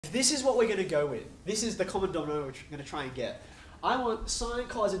This is what we're going to go with. This is the common denominator which we're going to try and get. I want sine,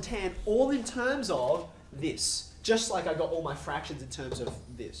 cos, and tan all in terms of this, just like I got all my fractions in terms of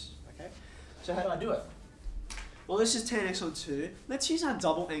this. Okay. So how do I do it? Well, this is tan x on 2. Let's use our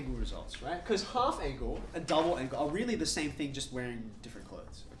double angle results, right? Because half angle and double angle are really the same thing, just wearing different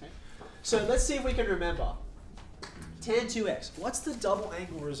clothes. Okay. So let's see if we can remember. Tan 2x. What's the double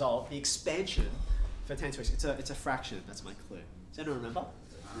angle result, the expansion for tan 2x? It's a fraction. That's my clue. Does anyone remember?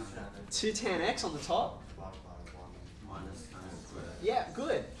 2 tan x on the top. Yeah,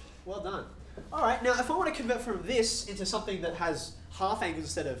 good. Well done. All right, now if I want to convert from this into something that has half angles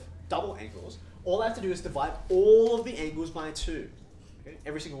instead of double angles, all I have to do is divide all of the angles by 2. Okay,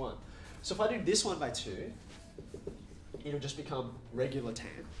 every single one. So if I do this one by 2, it'll just become regular tan.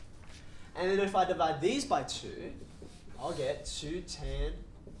 And then if I divide these by 2, I'll get 2 tan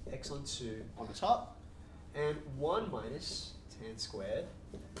x on 2 on the top, and 1 minus tan squared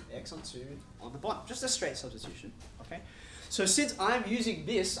x on 2 on the bottom. Just a straight substitution. Okay. So since I'm using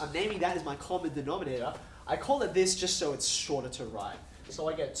this, I'm naming that as my common denominator, I call it this just so it's shorter to write. So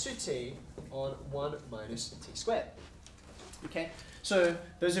I get 2t on 1 minus t squared. Okay. So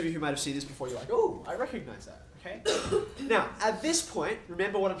those of you who might have seen this before, you're like, oh, I recognize that. Okay. Now, at this point,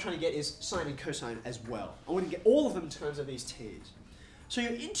 remember what I'm trying to get is sine and cosine as well. I want to get all of them in terms of these t's. So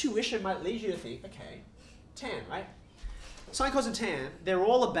your intuition might lead you to think, okay, tan, right? Sine, cos, and tan, they're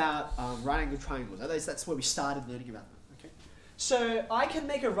all about right angle triangles. At least that's where we started learning about them. Okay? So I can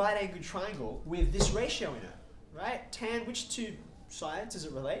make a right angle triangle with this ratio in it, right? Tan, which two sides does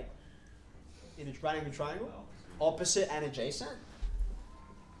it relate in a right angle triangle? Opposite and adjacent.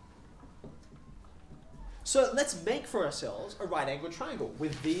 So let's make for ourselves a right angle triangle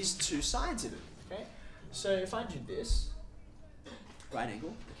with these two sides in it. Okay? So if I do this, right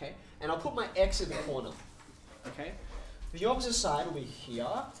angle, okay, and I'll put my x in the corner. Okay? The opposite side will be here,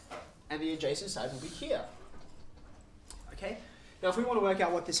 and the adjacent side will be here. Okay? Now, if we want to work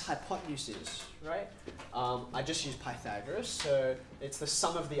out what this hypotenuse is, right? I just use Pythagoras, so it's the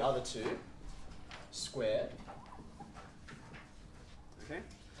sum of the other two squared. Okay?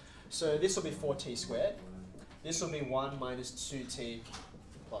 So this will be 4t squared. This will be 1 minus 2t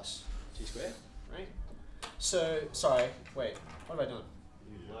plus t squared, right? So, sorry, wait, what have I done?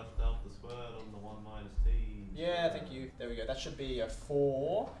 You left out the squared on the 1 minus t. Yeah, thank you. There we go. That should be a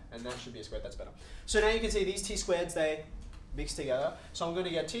 4, and that should be a squared. That's better. So now you can see these t squareds, they mix together. So I'm going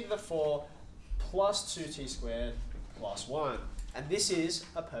to get t to the 4 plus 2t squared plus 1. And this is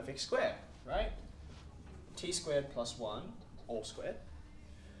a perfect square, right? T squared plus 1, all squared.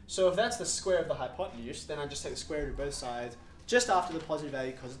 So if that's the square of the hypotenuse, then I just take the square root of both sides just after the positive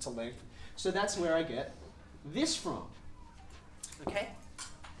value because it's a length. So that's where I get this from. Okay?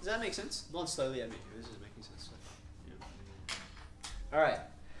 Does that make sense? Not slowly at me. This is making sense. Yeah. All right.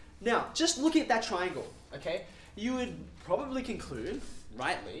 Now, just looking at that triangle, okay, you would probably conclude,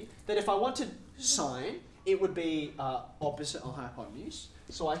 rightly, that if I wanted sine, it would be opposite on hypotenuse.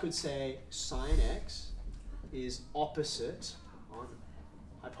 So I could say sine x is opposite on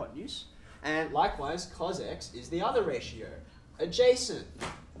hypotenuse. And likewise, cos x is the other ratio, adjacent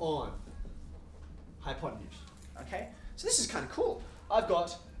on hypotenuse. Okay? So this is kind of cool. I've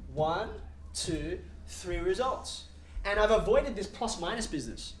got 1, 2, 3 results. And I've avoided this plus minus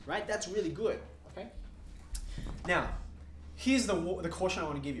business, right? That's really good, okay? Now, here's the caution I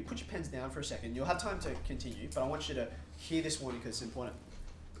want to give you. Put your pens down for a second. You'll have time to continue, but I want you to hear this warning because it's important.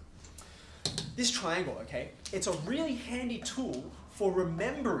 This triangle, okay, it's a really handy tool for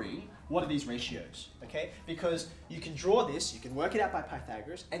remembering what are these ratios, okay? Because you can draw this, you can work it out by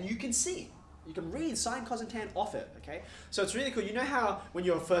Pythagoras, and you can see. You can read sine, cos, and tan off it, okay? So it's really cool. You know how when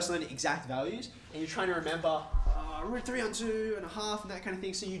you're first learning exact values, and you're trying to remember root 3 on 2 and a half and that kind of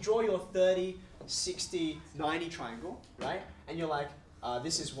thing, so you draw your 30, 60, 90 triangle, right? And you're like,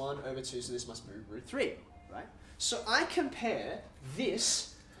 this is 1 over 2, so this must be root 3, right? So I compare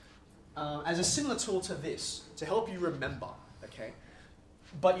this as a similar tool to this, to help you remember, okay?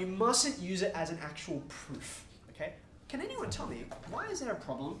 But you mustn't use it as an actual proof, okay? Can anyone tell me, why is there a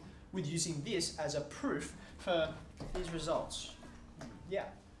problem with using this as a proof for these results? Yeah?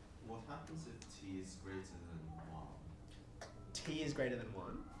 What happens if t is greater than 1? T is greater than 1.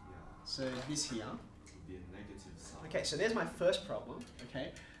 Yeah. So this here. Would be a negative sign. Okay, so there's my first problem,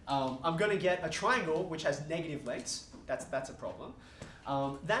 okay? I'm going to get a triangle which has negative lengths. That's a problem.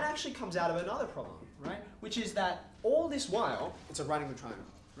 That actually comes out of another problem, right? Which is that all this while, it's a right angle triangle,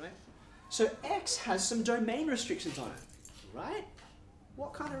 right? So x has some domain restrictions on it, right?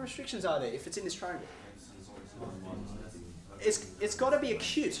 What kind of restrictions are there if it's in this triangle? It's got to be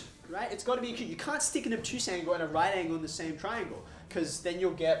acute, right? It's got to be acute. You can't stick an obtuse angle and a right angle in the same triangle because then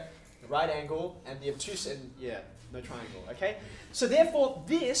you'll get the right angle and the obtuse and yeah, no triangle, okay? So therefore,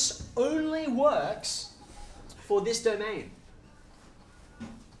 this only works for this domain.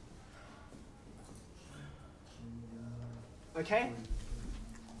 Okay?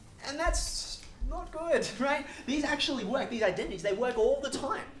 And that's not good, right? These actually work, these identities, they work all the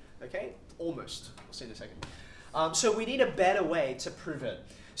time, okay? Almost, we'll see in a second. So we need a better way to prove it.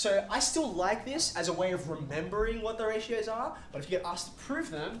 So I still like this as a way of remembering what the ratios are, but if you get asked to prove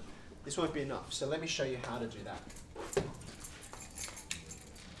them, this won't be enough. So let me show you how to do that.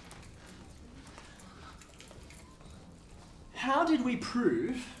 How did we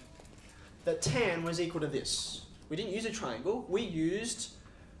prove that tan was equal to this? We didn't use a triangle, we used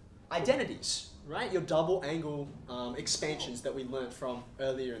identities, right? Your double angle expansions that we learned from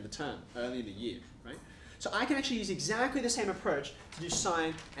earlier in the term, earlier in the year, right? So I can actually use exactly the same approach to do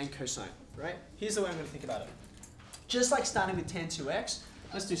sine and cosine, right? Here's the way I'm going to think about it. Just like starting with tan 2x,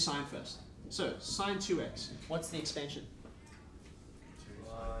 let's do sine first. So sine 2x, what's the expansion?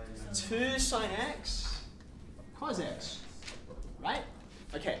 2 sine x cos x, right?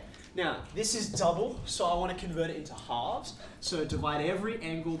 Okay, now this is double, so I want to convert it into halves. So divide every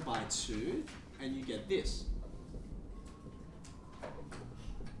angle by 2, and you get this.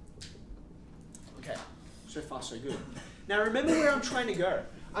 Okay, so far so good. Now remember where I'm trying to go.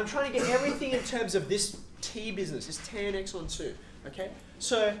 I'm trying to get everything in terms of this t business, this tan x on 2, okay?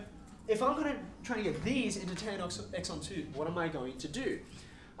 So if I'm going to try to get these into tan x on 2, what am I going to do?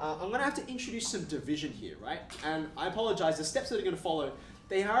 I'm going to have to introduce some division here, right? And I apologize, the steps that are going to follow,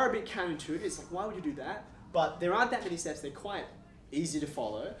 they are a bit counterintuitive. It's like, why would you do that? But there aren't that many steps. They're quite easy to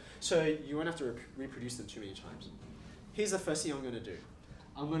follow, so you won't have to reproduce them too many times. Here's the first thing I'm going to do.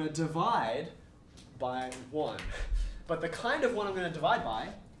 I'm going to divide by 1. But the kind of one I'm going to divide by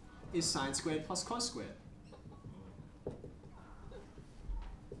is sine squared plus cos squared.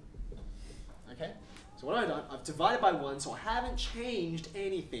 Okay? So what have I done? I've divided by 1, so I haven't changed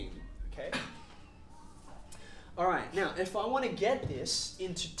anything. Okay? Alright, now if I want to get this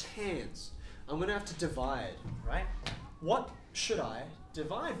into tans, I'm going to have to divide, right? What should I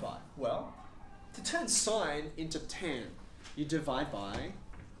divide by? Well, to turn sine into tan, you divide by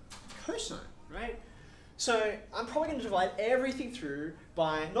cosine, right? So I'm probably going to divide everything through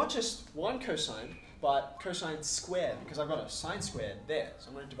by not just one cosine, but cosine squared, because I've got a sine squared there. So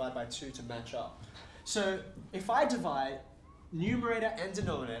I'm going to divide by 2 to match up. So if I divide numerator and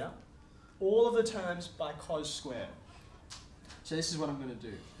denominator, all of the terms by cos squared. So this is what I'm going to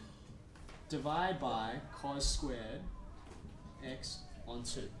do. Divide by cos squared x on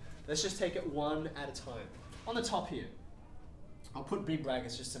 2. Let's just take it one at a time. On the top here, I'll put big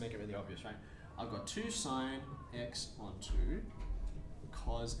brackets just to make it really obvious, right? I've got 2 sine x on 2,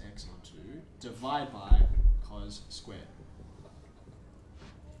 cos x on 2, divide by cos squared.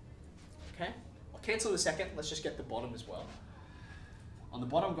 Okay? I'll cancel the second, let's just get the bottom as well. On the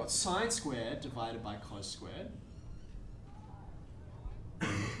bottom I've got sine squared divided by cos squared.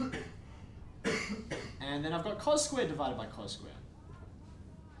 And then I've got cos squared divided by cos squared.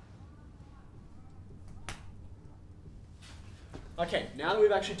 Okay, now that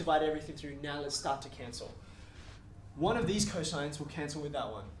we've actually divided everything through, now let's start to cancel. One of these cosines will cancel with that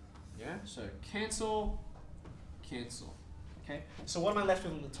one. Yeah, so cancel, cancel. Okay, so what am I left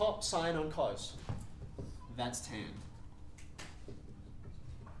with on the top? Sine on cos. That's tan.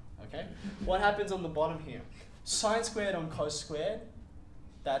 Okay, what happens on the bottom here? Sine squared on cos squared,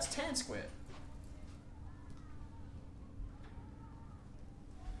 that's tan squared.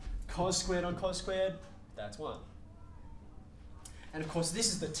 Cos squared on cos squared, that's 1. And of course, this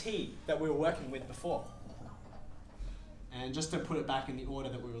is the t that we were working with before. And just to put it back in the order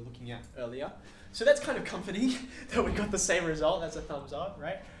that we were looking at earlier. So that's kind of comforting that we got the same result. That's a thumbs up,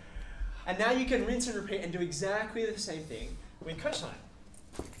 right? And now you can rinse and repeat and do exactly the same thing with cosine.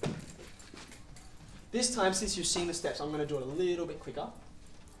 This time, since you've seen the steps, I'm going to do it a little bit quicker.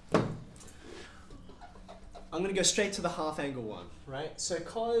 I'm going to go straight to the half angle one, right? So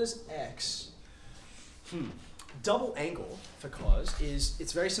cos x, double angle for cos is,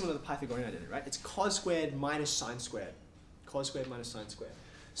 it's very similar to the Pythagorean identity, right? It's cos squared minus sine squared. Cos squared minus sine squared.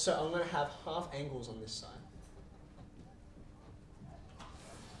 So I'm going to have half angles on this side.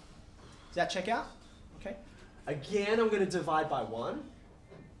 Does that check out? Okay. Again, I'm going to divide by 1.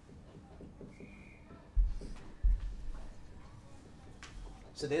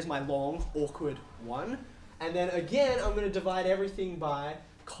 So there's my long, awkward 1. And then again, I'm going to divide everything by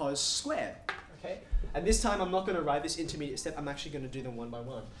cos squared. Okay? And this time, I'm not going to write this intermediate step. I'm actually going to do them one by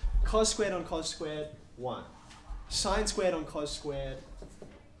one. Cos squared on cos squared, 1. Sine squared on cos squared,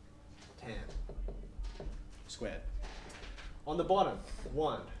 tan squared. On the bottom,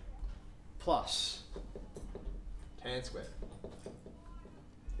 1 plus tan squared.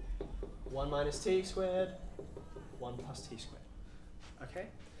 1 minus t squared, 1 plus t squared. Okay?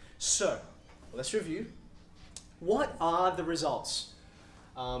 So, let's review. What are the results?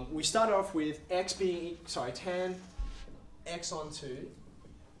 We started off with tan x on 2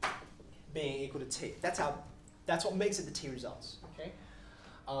 being equal to t. That's what makes it the t results. Okay?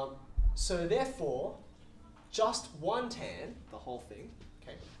 So therefore, just 1 tan, the whole thing,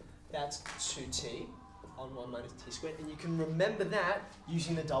 okay, that's 2t on 1 minus t squared, and you can remember that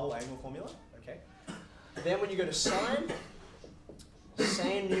using the double angle formula. Okay? Then when you go to sine,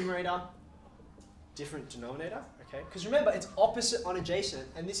 same numerator, different denominator. Okay? Because remember, it's opposite on adjacent,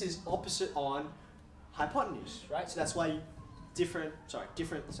 and this is opposite on hypotenuse, right? So that's why different,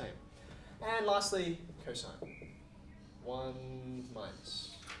 same. And lastly, cosine. 1 minus.